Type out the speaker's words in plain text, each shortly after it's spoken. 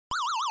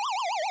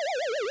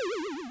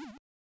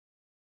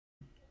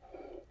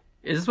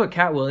Is this what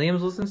Katt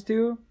Williams listens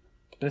to?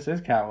 This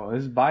is Katt Williams.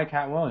 This is by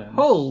Katt Williams.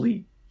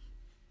 Holy.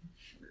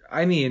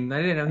 I mean,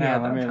 I didn't know he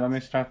had that. Let me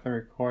start the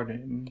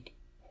recording.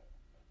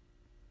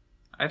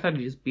 I thought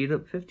he just beat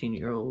up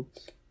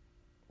 15-year-olds.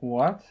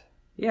 What?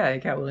 Yeah,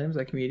 Katt Williams,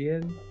 that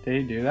comedian.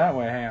 Did he do that?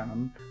 Wait, hang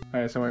on.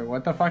 Wait, so wait,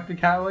 what the fuck did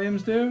Katt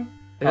Williams do?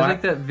 There's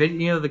like that video,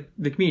 you know,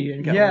 the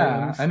comedian, Katt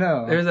Williams. I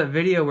know. There's that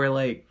video where,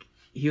 like,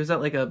 he was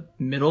at, like, a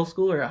middle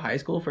school or a high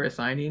school for a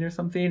signing or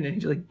something, and he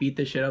just, like, beat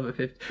the shit out of a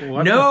 15...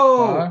 What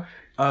No!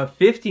 A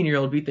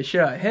 15-year-old beat the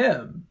shit out of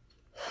him.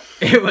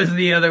 It was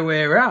the other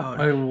way around.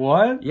 Wait,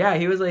 what? Yeah,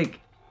 he was,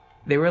 like...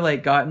 They were,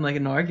 like, got in, like,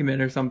 an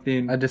argument or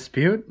something. A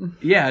dispute?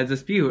 Yeah, a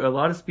dispute. A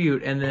lot of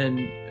dispute. And then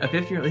a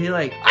 15-year-old, he,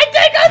 like, I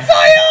think I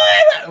saw you!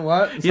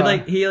 What? He,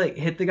 like,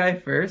 hit the guy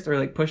first, or,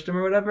 like, pushed him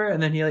or whatever,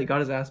 and then he, like,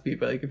 got his ass beat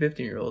by, like, a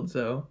 15-year-old,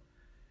 so...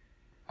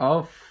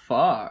 Oh,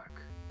 fuck.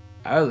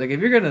 I was like, if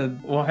you're gonna...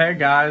 Well, hey,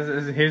 guys,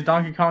 here's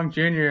Donkey Kong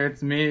Jr.,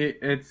 it's me,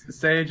 it's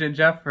Sage and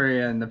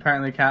Jeffrey, and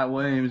apparently Katt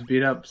Williams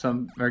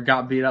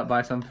got beat up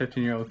by some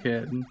 15-year-old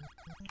kid.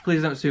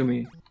 Please don't sue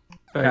me.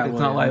 But Katt it's Williams.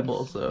 not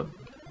liable, so...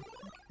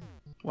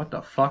 What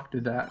the fuck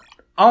did that...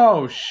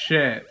 Oh,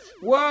 shit.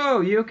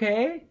 Whoa, you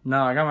okay?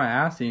 No, I got my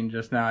ass eaten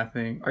just now, I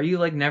think. Are you,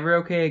 like, never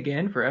okay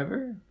again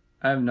forever?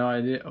 I have no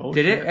idea. Oh,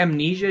 Did shit. it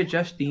amnesia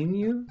Justine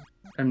you?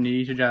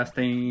 Amnesia,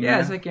 Justine. Yeah,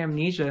 it's like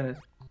amnesia.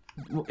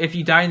 If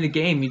you die in the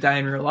game, you die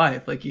in real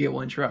life. Like, you get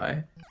one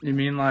try. You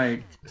mean,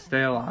 like,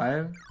 stay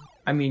alive?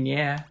 I mean,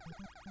 yeah.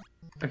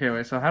 Okay,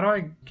 wait, so how do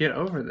I get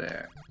over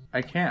there?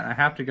 I can't. I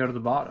have to go to the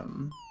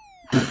bottom.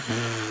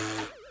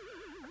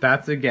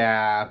 That's a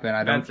gap, and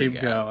I don't keep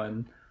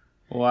going.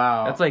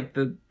 Wow. That's like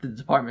the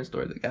department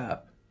store, the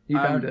Gap. You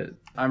found it.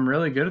 I'm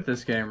really good at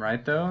this game,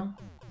 right, though?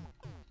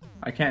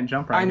 I can't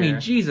jump right I here. mean,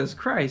 Jesus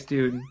Christ,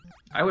 dude.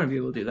 I wouldn't be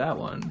able to do that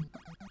one.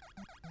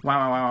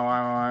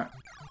 Wow.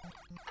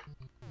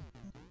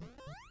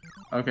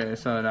 Okay,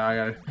 so now I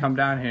gotta come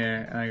down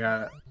here, and I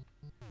gotta...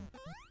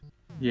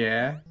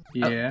 Yeah.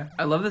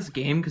 I love this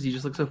game because you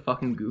just look so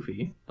fucking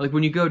goofy. Like,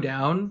 when you go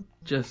down,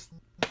 just...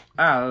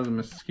 Ah, there's a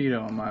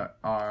mosquito on my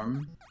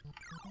arm.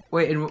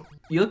 Wait, and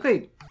you look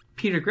like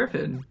Peter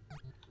Griffin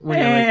when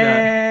you're like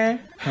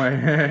that. Wait,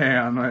 hang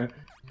on, wait.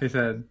 He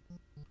said,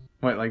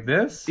 wait, like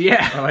this?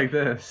 Yeah. Or like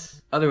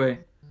this? Other way.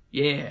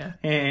 Yeah.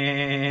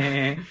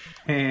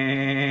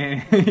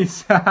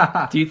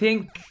 Do you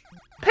think...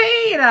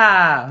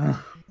 Peter!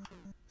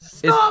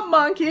 Stop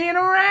monkeying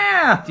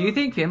around! Do you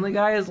think Family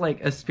Guy is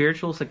like a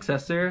spiritual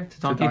successor to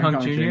Donkey Kong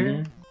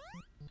Jr.?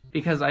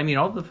 Because, I mean,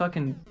 all the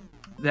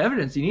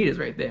evidence you need is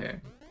right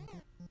there.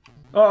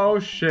 Oh,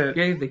 shit.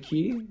 You gotta get the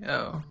key?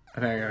 Oh. I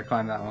think I gotta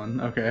climb that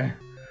one. Okay.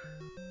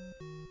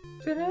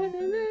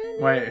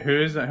 Wait,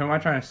 who am I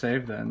trying to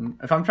save then?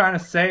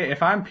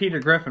 If I'm Peter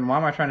Griffin, why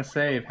am I trying to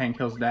save Hank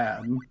Hill's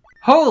dad?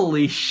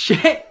 Holy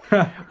shit!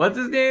 What's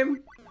his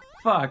name?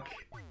 Fuck.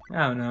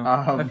 I don't know.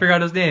 I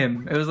forgot his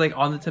name. It was like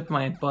on the tip of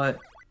my butt.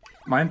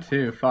 Mine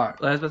too, fuck.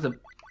 I was about to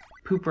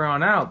poop her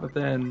on out, but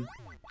then...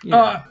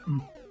 Yeah.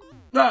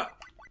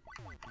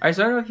 Alright,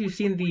 so I don't know if you've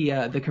seen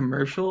the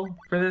commercial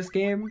for this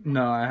game.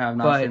 No, I have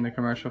not seen the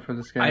commercial for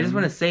this game. I just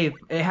want to say,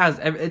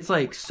 it's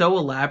like so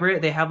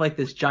elaborate. They have like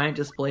this giant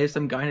display of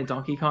some guy in a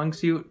Donkey Kong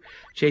suit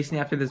chasing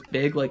after this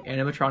big like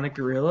animatronic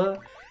gorilla.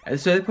 And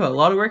so they put a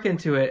lot of work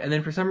into it, and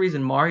then for some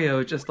reason Mario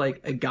is just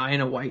like a guy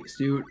in a white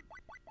suit.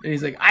 And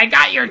he's like, I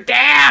got your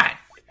dad!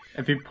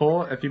 If you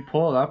pull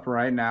it up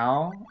right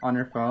now on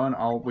your phone,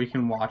 we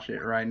can watch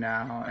it right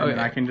now. And then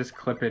I can just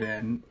clip it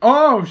in.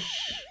 Oh,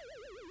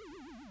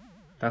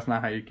 That's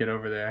not how you get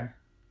over there.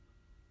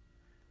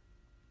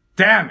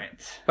 Damn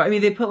it! But I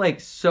mean, they put like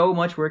so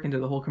much work into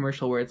the whole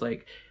commercial where it's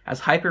like as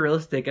hyper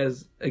realistic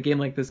as a game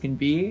like this can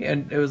be,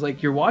 and it was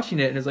like you're watching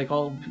it and it's like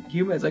all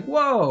human. It's like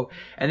whoa!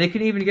 And they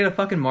couldn't even get a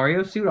fucking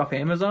Mario suit off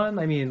Amazon.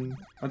 I mean,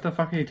 what the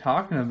fuck are you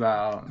talking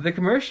about? The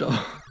commercial.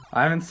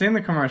 I haven't seen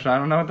the commercial. I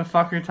don't know what the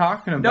fuck you're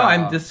talking about. No,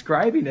 I'm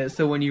describing it.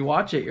 So when you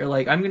watch it, you're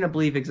like, I'm gonna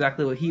believe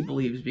exactly what he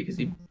believes because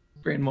he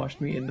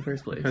brainwashed me in the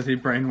first place. Because he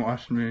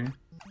brainwashed me.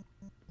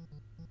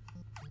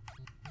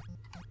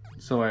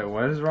 So wait,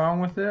 what is wrong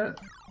with it?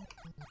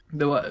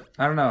 The what?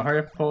 I don't know. Hurry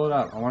up, pull it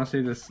up. I want to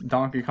see this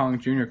Donkey Kong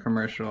Jr.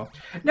 commercial.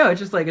 No, it's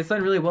just like, it's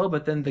done really well,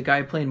 but then the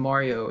guy playing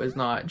Mario is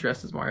not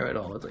dressed as Mario at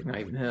all. It's like not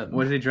even him.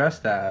 What is he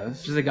dressed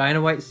as? Just a guy in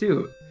a white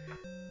suit.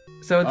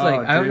 So it's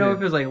like, I don't know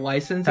if it was like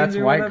licensing. That's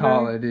white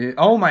collar, dude.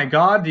 Oh my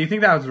god, do you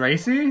think that was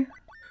racy?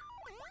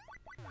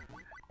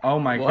 Oh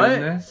my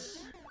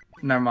goodness.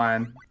 Never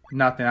mind.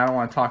 Nothing. I don't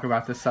want to talk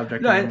about this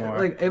subject anymore.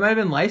 Like, it might have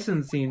been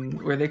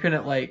licensing where they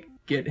couldn't like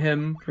get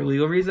him for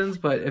legal reasons,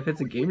 but if it's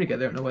a game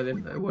together, I don't know why they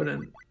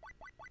wouldn't.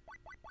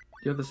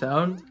 Do you have the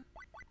sound?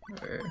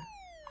 Or...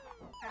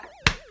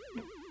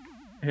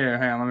 Here,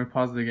 hang on, let me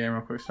pause the game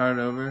real quick. Start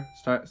it over.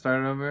 Start it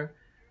over.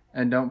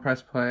 And don't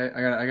press play.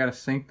 I gotta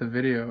sync the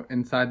video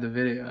inside the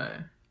video.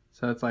 Right.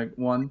 So it's like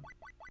 1.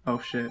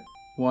 Oh shit.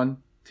 1,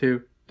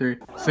 2, 3.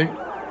 Sync.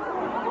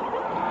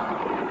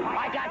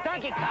 I got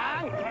Donkey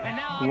Kong, and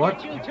now What?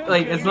 I'll get you too,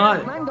 Like, it's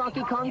not... I'm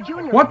Donkey Kong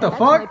Jr. What the That's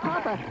fuck?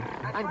 my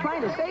papa. I'm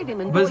trying to save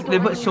him and But they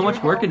put so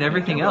much work in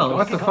everything else.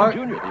 What the fuck?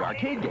 Jr., the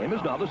arcade game,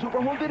 is now the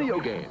Super Home video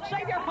game.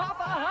 Save your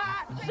papa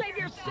hat! Save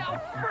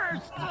yourself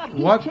first!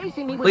 What?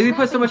 Chasing me with Like, they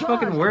put so snapping much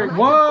fucking claws. work.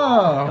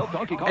 Whoa!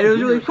 And it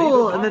was really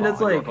cool, and then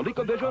it's like,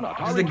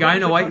 just a guy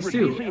in a white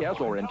suit. PCS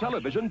or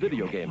Intellivision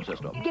video game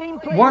system. Game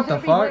players What the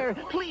everywhere.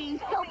 Please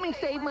help me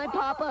save my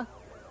papa.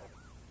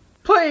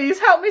 Please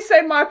help me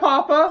save my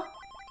papa.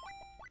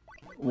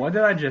 What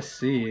did I just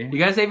see? You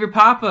gotta save your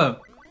papa.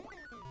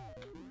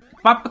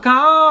 Papa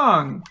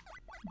Kong!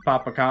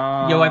 Papa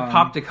Kong. Yo, I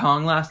popped a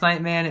Kong last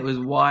night, man. It was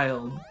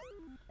wild.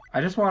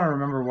 I just want to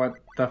remember what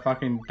the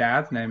fucking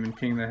dad's name in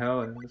King of the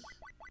Hill is.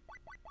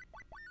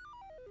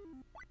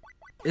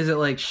 Is it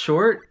like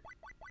Short?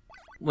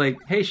 Like,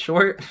 hey,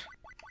 Short.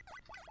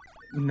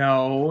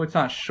 No, it's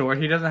not Short.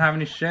 He doesn't have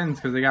any shins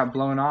because they got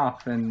blown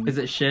off. And Is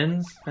it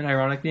Shins? An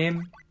ironic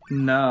name?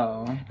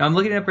 no. Now, I'm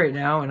looking it up right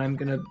now, and I'm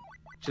gonna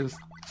just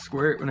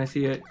squirt when I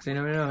see it, because I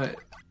never know it.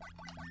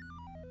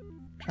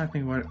 I'm trying to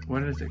think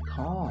what is it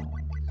called?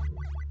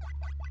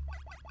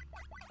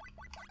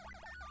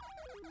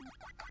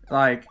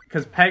 Like,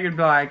 cause Peg would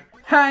be like,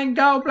 "Hang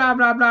go, blah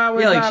blah blah."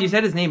 Yeah, like, she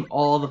said his name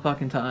all the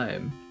fucking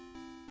time.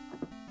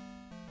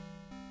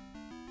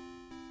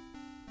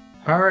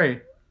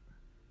 Hurry!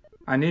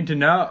 I need to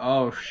know.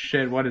 Oh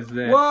shit! What is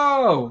this?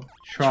 Whoa!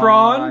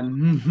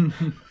 Tron.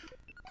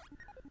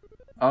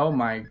 Oh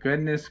my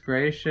goodness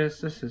gracious!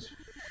 This is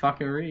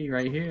fuckery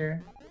right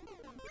here.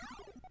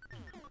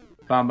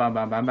 Bam bam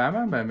bam bam bam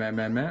bam bam bam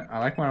bam bam. I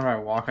like whenever I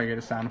walk, I get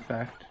a sound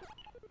effect.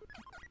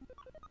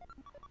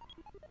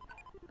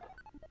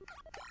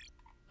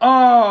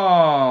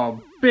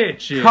 Oh,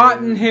 bitches!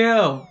 Cotton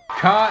Hill!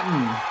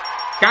 Cotton!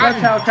 Cotton! Let's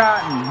tell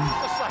Cotton!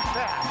 Just like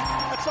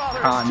that. That's all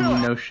there Cotton, is you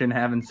to it. no shin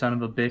having son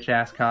of a bitch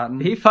ass Cotton.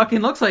 He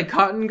fucking looks like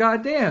Cotton,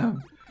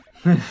 goddamn.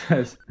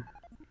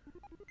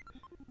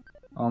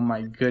 Oh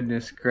my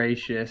goodness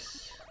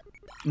gracious.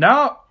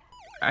 No!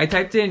 I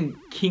typed in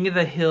King of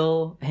the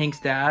Hill,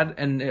 Hank's dad,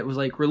 and it was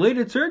like,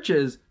 related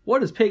searches.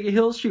 What is Peggy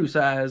Hill's shoe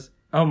size?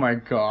 Oh my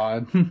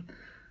god.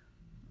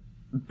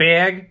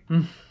 Big? I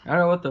don't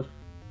know what the...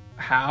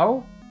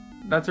 how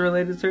that's a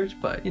related search,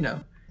 but, you know.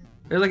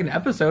 There's like an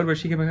episode where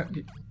she's like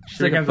a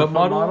becomes foot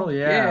model.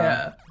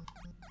 Yeah.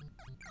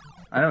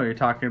 I know what you're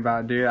talking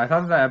about, dude. I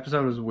thought that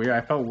episode was weird.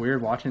 I felt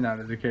weird watching that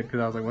as a kid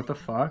because I was like, what the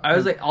fuck? I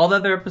was like, all the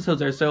other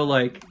episodes are so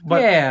like,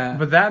 But, yeah.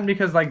 But that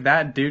because like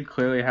that dude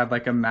clearly had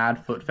like a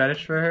mad foot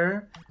fetish for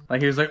her.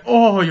 Like he was like,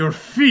 oh, your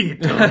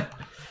feet. And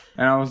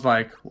I was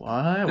like,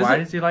 what? Why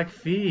does he like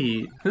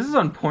feet? This is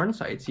on porn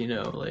sites, you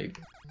know, like.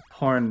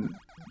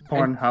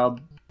 Pornhub.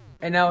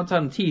 And now it's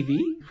on TV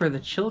for the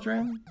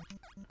children.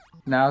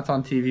 Now it's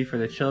on TV for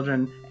the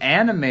children,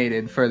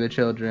 animated for the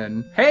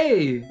children,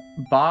 Hey!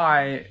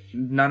 by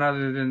none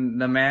other than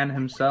the man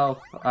himself,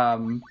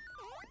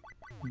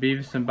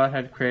 Beavis and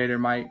Butthead creator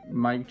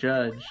Mike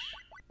Judge.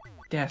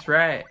 That's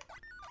right.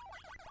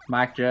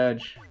 Mike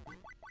Judge.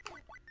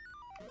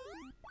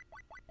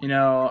 You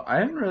know, I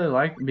didn't really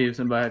like Beavis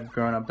and Butthead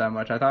growing up that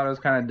much. I thought it was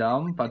kind of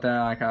dumb, but then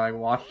like I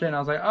watched it and I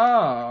was like,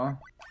 oh.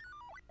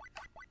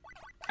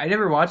 I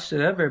never watched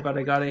it ever, but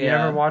I got a. You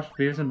ever watched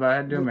Beavis and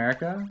Butthead Do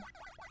America?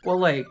 Well,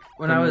 like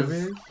when The I was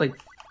movies?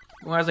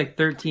 like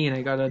 13,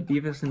 I got a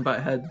Beavis and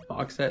Butthead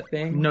box set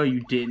thing. No, you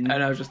didn't.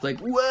 And I was just like,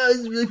 whoa, this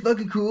is really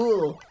fucking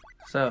cool.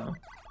 So,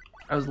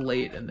 I was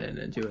late and then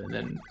into it, and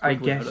then I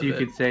quickly out guess of you it.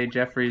 could say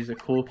Jeffrey's a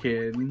cool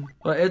kid.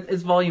 But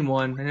it's volume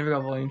 1. I never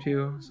got volume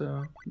 2,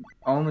 so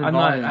Only I'm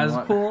not volume as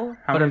one. cool,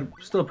 How but many- I'm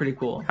still pretty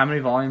cool. How many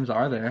volumes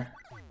are there?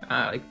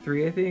 Like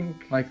 3, I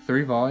think. Like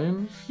 3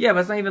 volumes? Yeah,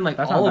 but it's not even like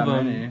That's all not of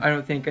that them. many. I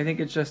don't think. I think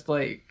it's just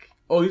like,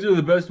 oh, these are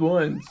the best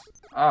ones.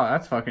 Oh,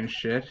 that's fucking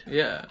shit.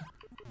 Yeah.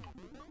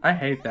 I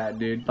hate that,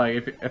 dude.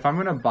 Like, if I'm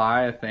gonna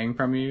buy a thing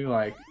from you,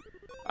 like,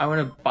 I want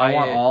to buy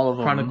want it all of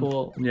them.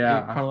 chronicle, Yeah.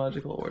 in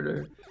chronological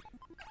order.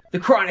 The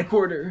chronic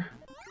order.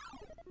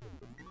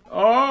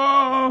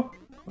 oh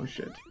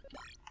shit.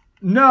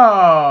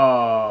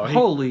 No! He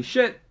Holy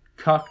shit.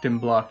 cucked and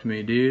bluffed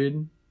me,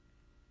 dude.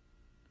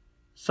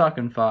 Suck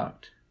and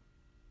fucked.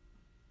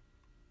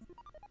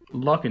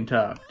 Luck and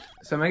tucked.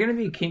 So am I gonna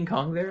be King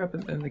Kong there up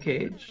in the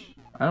cage?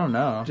 I don't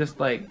know. Just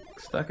like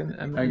stuck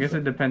in. I guess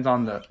it depends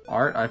on the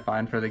art I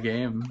find for the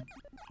game.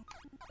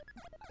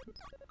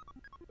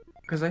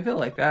 because I feel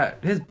like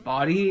that his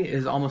body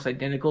is almost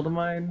identical to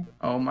mine.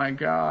 Oh my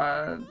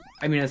god.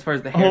 I mean, as far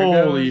as the hair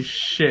Holy goes.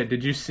 shit,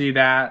 did you see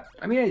that?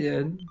 I mean, I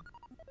did.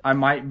 I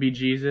might be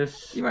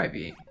Jesus. You might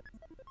be.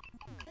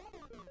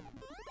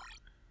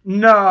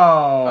 No!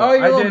 Oh,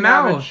 your I little didn't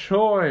have a mouth.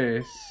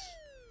 choice.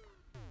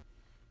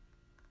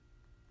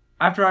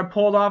 After I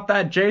pulled off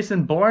that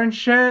Jason Bourne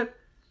shit,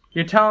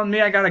 you're telling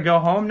me I gotta go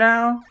home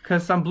now?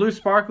 Cause some blue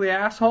sparkly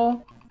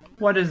asshole?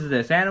 What is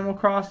this, Animal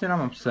Crossing?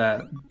 I'm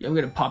upset. I'm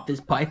gonna pop this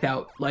pipe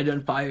out, light it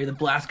on fire. The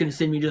blast gonna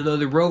send me to the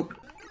other rope.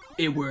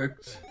 It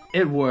worked.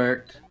 It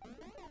worked.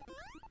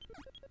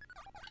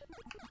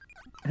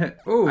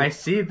 Ooh. I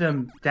see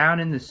them down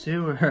in the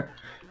sewer.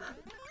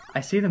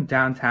 I see them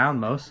downtown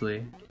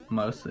mostly.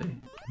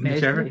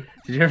 Did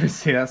you ever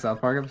see that South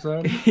Park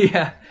episode?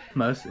 Yeah.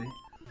 Mostly.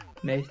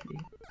 Nasty.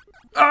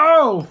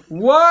 Oh,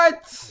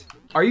 what?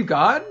 Are you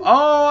God?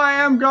 Oh, I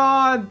am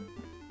God.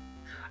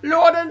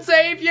 Lord and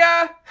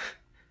Savior!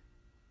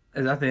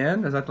 Is that the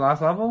end? Is that the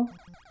last level?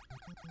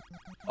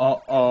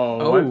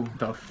 Oh. What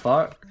the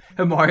fuck?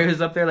 And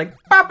Mario's up there like,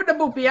 Papa the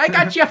Boopy, I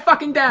got you,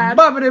 fucking dad!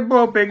 Boppity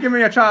boopy, give me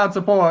your child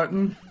support.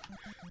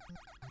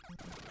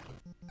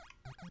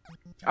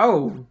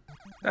 Oh,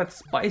 that's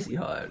spicy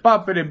hot.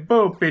 Boppity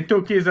boopy,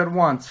 2 keys at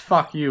once.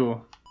 Fuck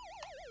you.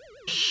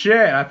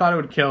 Shit, I thought it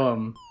would kill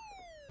him.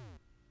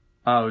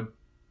 Oh,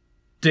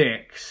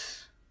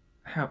 dicks.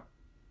 How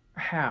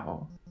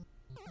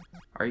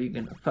are you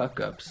gonna fuck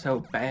up so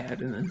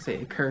bad and then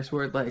say a curse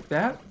word like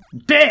that?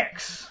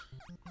 Dicks!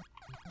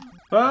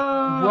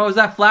 What was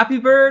that, Flappy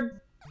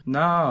Bird?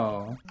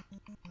 No.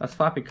 That's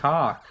Flappy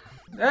Cock.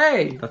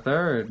 Hey! The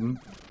third.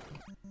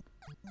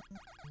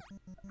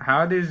 How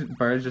are these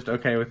birds just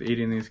okay with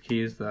eating these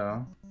keys,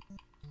 though?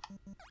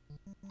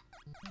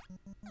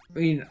 I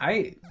mean,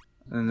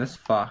 And this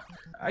fuck.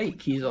 I eat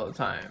keys all the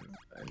time.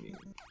 I mean,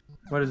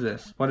 What is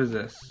this? What is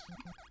this?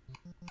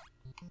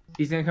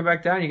 he's gonna come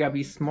back down, you gotta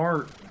be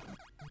smart.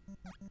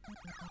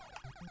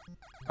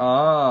 Oh,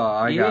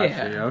 I got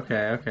Yeah. you.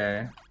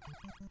 Okay.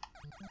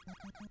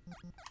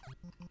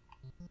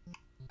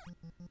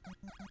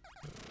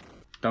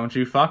 Don't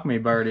you fuck me,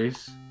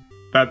 birdies.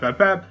 Bep, bep,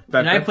 bep, bep,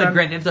 And I bep, played bep.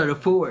 Grand Theft Auto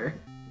 4.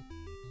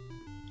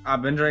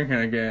 I've been drinking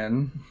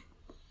again.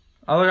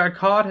 Oh, look, I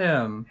caught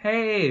him.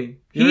 Hey!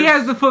 You're- He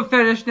has the foot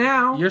fetish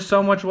now! You're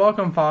so much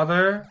welcome,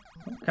 Father.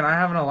 Can I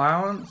have an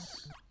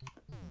allowance?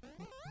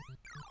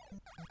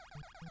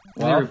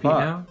 Does he repeat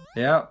now?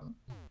 Yep.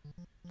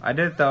 I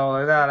did, though.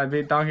 Look at that. I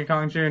beat Donkey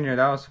Kong Jr.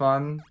 That was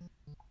fun.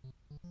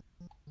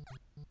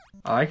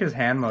 I like his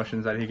hand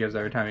motions that he gives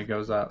every time he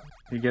goes up.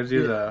 He gives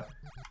you the...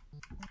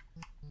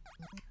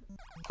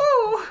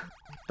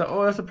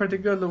 Oh, that's a pretty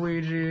good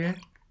Luigi.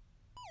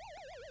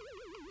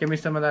 Give me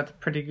some of that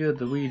pretty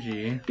good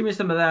Luigi. Give me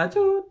some of that.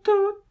 Toot,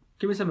 toot.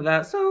 Give me some of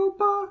that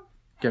soba.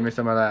 Give me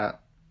some of that.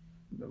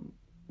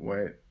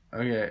 Wait.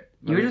 Okay.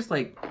 You were just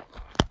like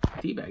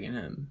teabagging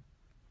him.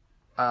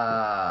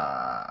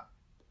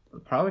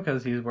 Probably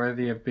because he's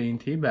worthy of being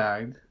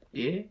teabagged.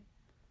 Yeah?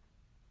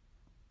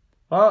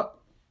 Well,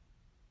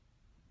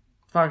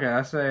 fuck it.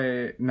 I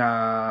say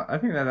nah. I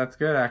think that's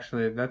good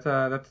actually.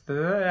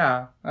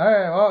 Yeah. All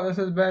right. Well, this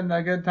has been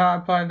a good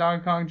time playing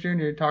Donkey Kong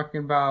Jr.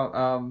 Talking about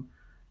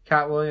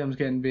Katt Williams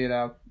getting beat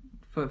up,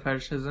 Foot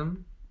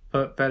fetishism.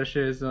 foot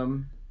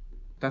fetishism.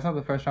 That's not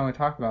the first time we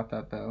talked about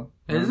that though.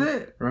 Is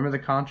it? Remember the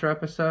Contra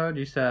episode?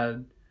 You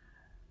said,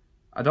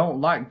 "I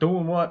don't like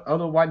doing what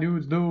other white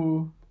dudes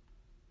do.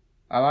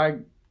 I like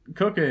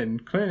cooking,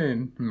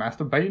 cleaning,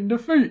 masturbating to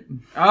feet."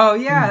 Oh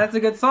yeah, that's a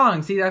good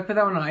song. See, I put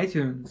that one on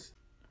iTunes.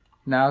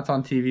 Now it's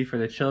on TV for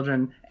the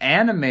children,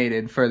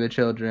 animated for the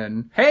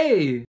children. Hey!